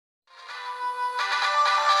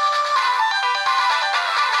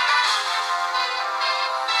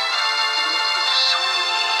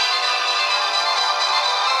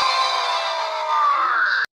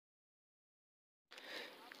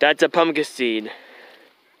That's a pumpkin seed.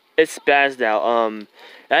 It's spazzed out.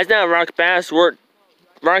 That's not a rock bass. Rock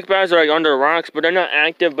bass are like under rocks, but they're not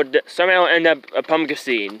active, but somehow end up a pumpkin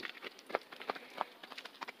seed.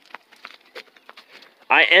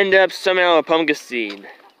 I end up somehow a pumpkin seed.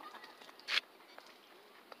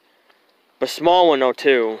 A small one though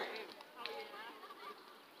too.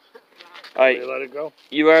 Alright. You let it go?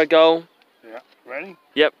 You let it go? Yeah. Ready?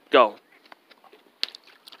 Yep, go.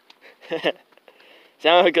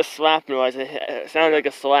 Sounded like a slap noise. It sounded like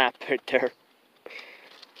a slap right there.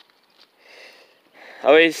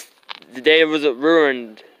 At least the day wasn't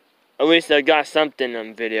ruined. At least I got something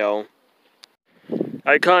on video.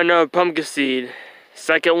 I caught another pumpkin seed.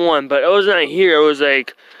 Second one, but it wasn't here. It was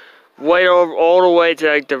like way over, all the way to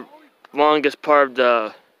like the longest part of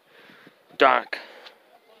the dock.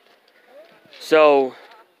 So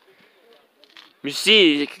you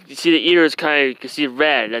see the ear is kind of, you can see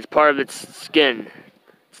red. That's part of its skin.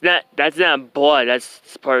 It's not. That's not blood.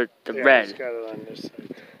 That's part of the red. It's got it on this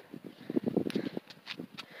side.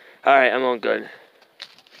 All right, I'm all good.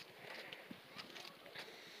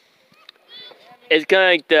 It's kind of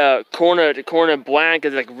like the corner black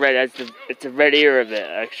is like red. It's the red ear of it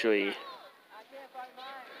actually.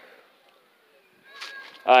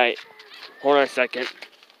 All right, hold on a second.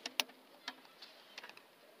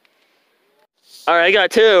 All right, I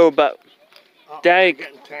got two, but getting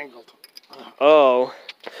tangled. Oh.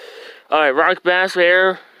 All right, rock bass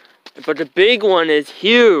there, but the big one is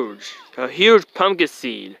huge. A huge pumpkin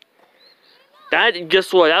seed. That,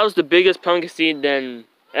 guess what? That was the biggest pumpkin seed then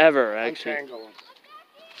ever, actually. Untangle them.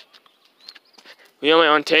 You want me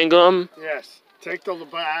to untangle them? Yes. Take the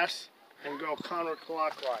bass and go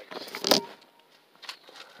counterclockwise.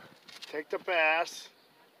 Take the bass.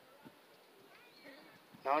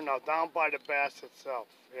 No, down by the bass itself.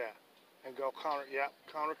 Yeah. And go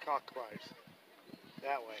counterclockwise.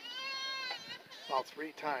 That way. About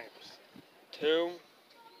 3 times. 2,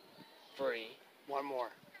 3. One more.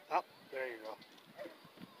 Up. There you go.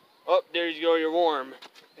 Oh, there you go. You're warm.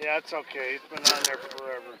 Yeah, it's okay. It's been on there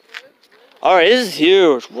forever. All right, this is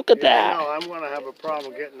huge. Look at that. No, I'm gonna have a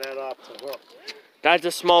problem getting that off the hook. That's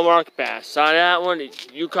a small rock bass. Saw that one?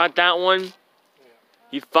 You caught that one? Yeah.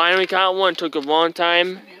 You finally caught one. Took a long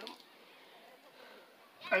time.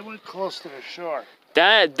 I went close to the shore.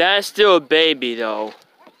 That's still a baby though.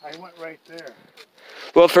 I went right there.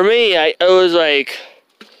 Well, for me, it was like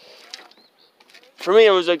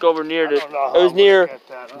over near the. It was near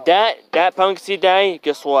that pumpkin seed day.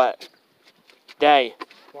 Guess what? Day.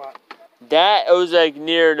 What? That it was like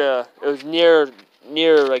near the. It was near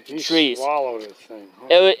like the trees. Swallowed this thing. Huh?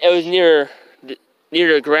 It was near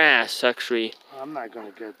the grass actually. I'm not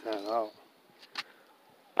gonna get that out.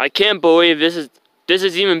 I can't believe this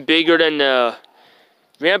is even bigger than the.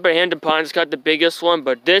 Remember, Hampton Pond's got the biggest one,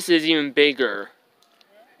 but this is even bigger.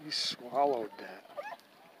 He swallowed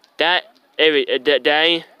that.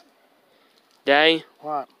 Day.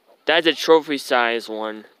 What? That's a trophy size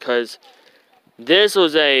one, cause this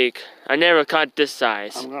was like I never caught this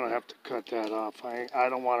size. I'm gonna have to cut that off. I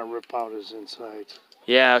don't want to rip out his insides.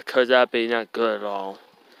 Yeah, cause that'd be not good at all.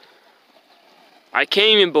 I can't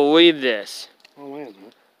even believe this. Oh wait a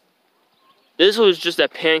minute. This was just a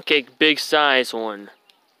pancake big size one.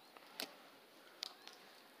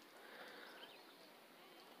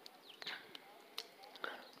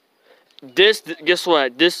 Guess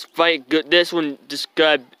what? This one just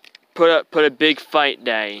got put a big fight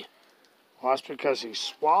day. Well, that's because he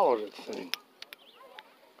swallowed the thing.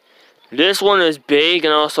 This one is big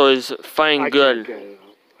and also is fighting good. I can't get it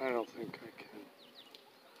out. I don't think I can.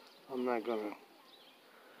 I'm not gonna.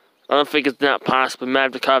 I don't think it's not possible. We might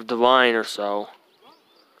have to cut off the line or so.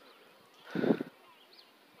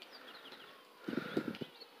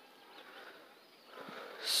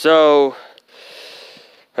 So,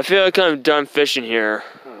 I feel like I'm done fishing here.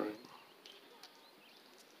 Alright.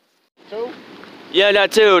 2? Yeah,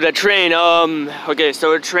 that too. The train. Okay,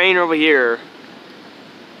 so the train over here.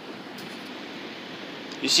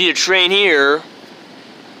 You see the train here.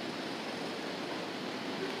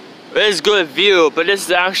 This is good view, but this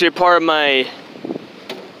is actually part of my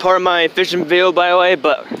fishing video, by the way.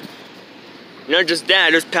 But not just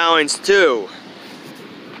that, there's powings too.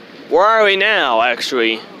 Where are we now,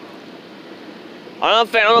 actually? I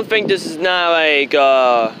don't think this is not like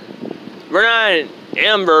we're not in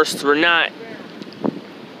Amherst. We're not.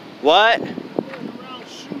 What?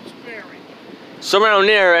 Somewhere around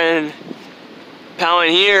there, and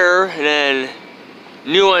powing here, and then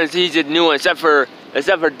new ones. These are new ones, except for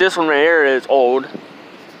this one right here is old.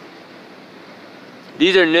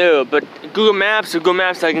 These are new, but Google Maps,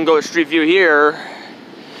 I can go to Street View here.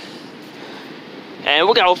 And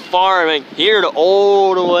look how far, I mean, here to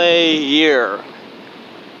all the way here.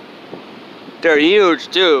 They're huge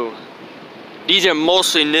too. These are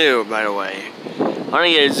mostly new, by the way. I'm gonna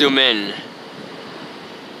get to zoom in.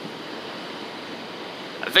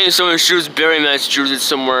 I think someone shoots Berry, Massachusetts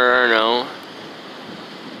somewhere, I don't know.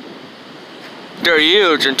 They're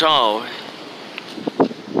huge and tall.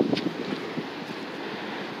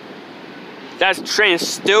 That train's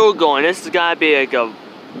still going. This has gotta be like a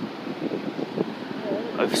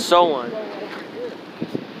so on.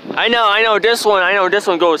 I know this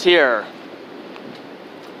one goes here.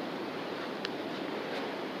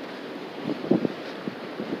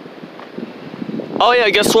 Oh yeah,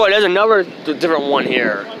 guess what? There's another different one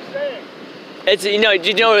here. It's, did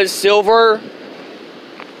you know it's silver?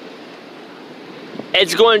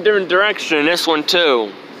 It's going a different direction, this one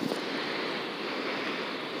too.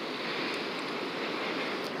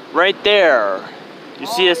 Right there. You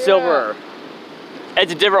see a silver.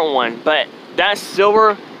 It's a different one, but that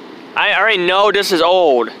silver, I already know this is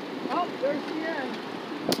old. Oh, there's the end.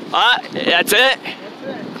 That's it? That's it.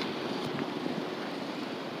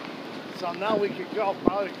 So now we can go,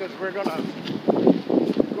 probably because we're gonna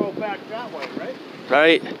go back that way, right?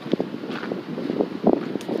 Right.